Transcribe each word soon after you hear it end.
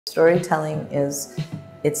Storytelling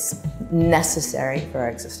it's necessary for our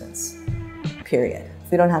existence, period. If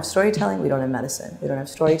we don't have storytelling, we don't have medicine. We don't have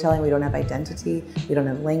storytelling, we don't have identity, we don't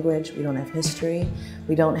have language, we don't have history,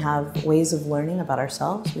 we don't have ways of learning about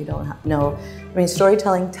ourselves, we don't have,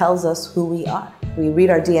 storytelling tells us who we are. We read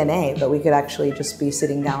our DNA, but we could actually just be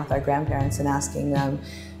sitting down with our grandparents and asking them,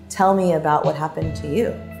 tell me about what happened to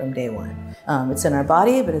you from day one. It's in our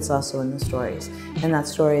body, but it's also in the stories. And that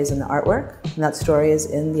story is in the artwork, and that story is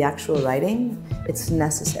in the actual writing. It's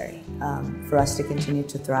necessary for us to continue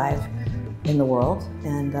to thrive in the world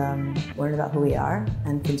and learn about who we are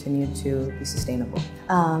and continue to be sustainable.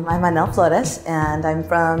 I'm Anel Flores, and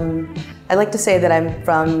I like to say that I'm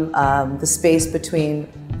from the space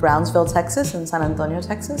between Brownsville, Texas and San Antonio,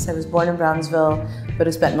 Texas. I was born in Brownsville, but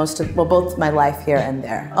have spent both my life here and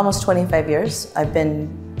there. Almost 25 years, I've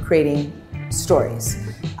been creating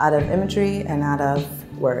stories out of imagery and out of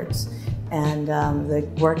words. And the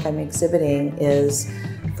work I'm exhibiting is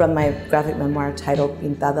from my graphic memoir titled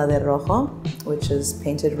Pintada De Rojo, which is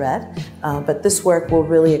painted red. But this work will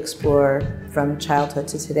really explore from childhood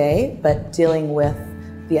to today, but dealing with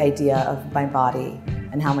the idea of my body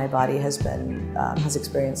and how my body has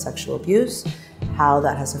experienced sexual abuse, how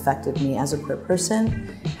that has affected me as a queer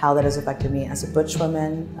person, how that has affected me as a butch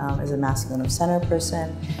woman, as a masculine of center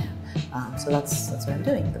person. So that's what I'm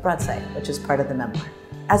doing, the broadside, which is part of the memoir.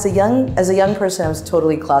 As a young person, I was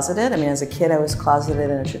totally closeted. I mean, as a kid, I was closeted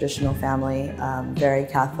in a traditional family, very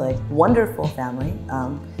Catholic, wonderful family,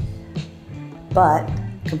 but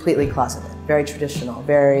completely closeted, very traditional,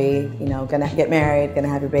 very, gonna get married, gonna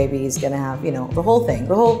have your babies, gonna have, the whole thing,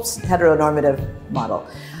 the whole heteronormative model,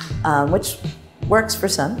 which works for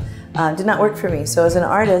some, did not work for me. So as an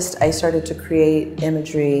artist, I started to create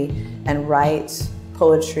imagery and write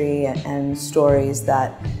poetry and stories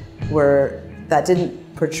that didn't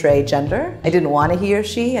portray gender. I didn't want a he or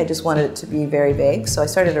she, I just wanted it to be very vague. So I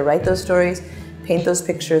started to write those stories, paint those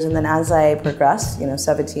pictures, and then as I progressed,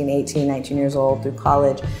 17, 18, 19 years old through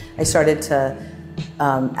college, I started to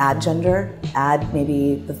add gender, add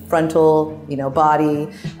maybe the frontal, body,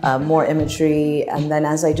 more imagery, and then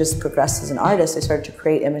as I just progressed as an artist, I started to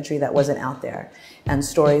create imagery that wasn't out there, and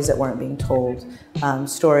stories that weren't being told,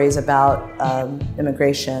 stories about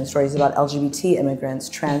immigration, stories about LGBT immigrants,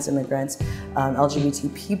 trans immigrants,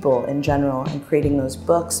 LGBT people in general, and creating those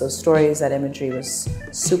books, those stories, that imagery was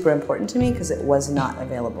super important to me because it was not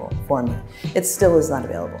available for me. It still is not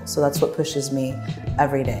available, so that's what pushes me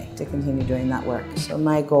every day to continue doing that work. So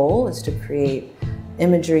my goal is to create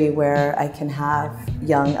imagery where I can have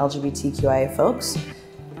young LGBTQIA folks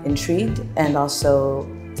intrigued, and also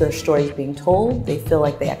their stories being told. They feel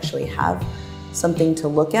like they actually have something to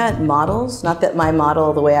look at, models. Not that my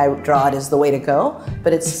model, the way I draw it, is the way to go,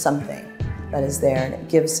 but it's something that is there, and it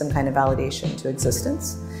gives some kind of validation to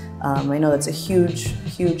existence. I know that's a huge,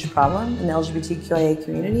 huge problem in the LGBTQIA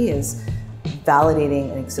community, is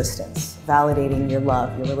validating an existence, validating your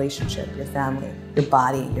love, your relationship, your family, your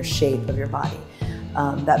body, your shape of your body.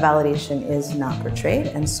 That validation is not portrayed,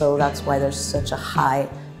 and so that's why there's such a high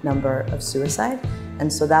number of suicide.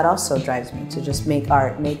 And so that also drives me to just make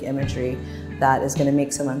art, make imagery that is going to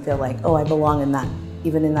make someone feel like, oh, I belong in that,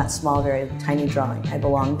 even in that small, very tiny drawing. I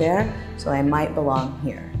belong there, so I might belong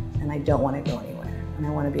here, and I don't want to go anywhere, and I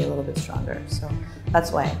want to be a little bit stronger. So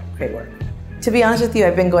that's why I create work. To be honest with you,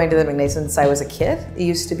 I've been going to the McNay since I was a kid. It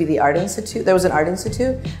used to be the Art Institute. There was an Art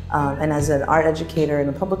Institute, and as an art educator in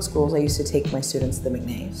the public schools, I used to take my students to the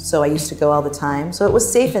McNay. So I used to go all the time. So it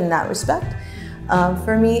was safe in that respect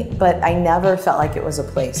for me, but I never felt like it was a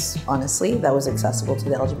place, honestly, that was accessible to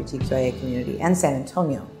the LGBTQIA community and San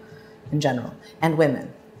Antonio in general, and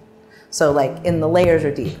women. So like, the layers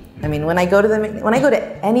are deep. I mean, when I go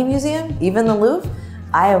to any museum, even the Louvre,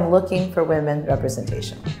 I am looking for women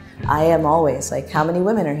representation. I am always like, how many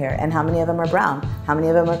women are here, and how many of them are brown? How many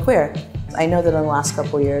of them are queer? I know that in the last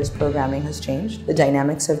couple of years, programming has changed, the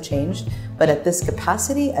dynamics have changed, but at this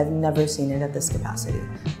capacity, I've never seen it at this capacity.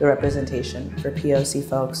 The representation for POC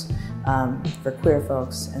folks, for queer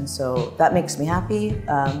folks, and so that makes me happy.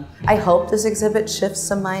 I hope this exhibit shifts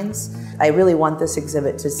some minds. I really want this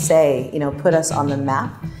exhibit to say, put us on the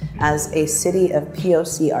map as a city of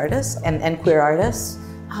POC artists and queer artists.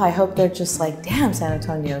 I hope they're just like, damn, San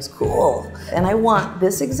Antonio is cool. And I want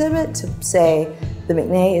this exhibit to say, the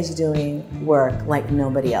McNay is doing work like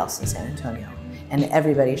nobody else in San Antonio, and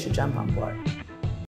everybody should jump on board.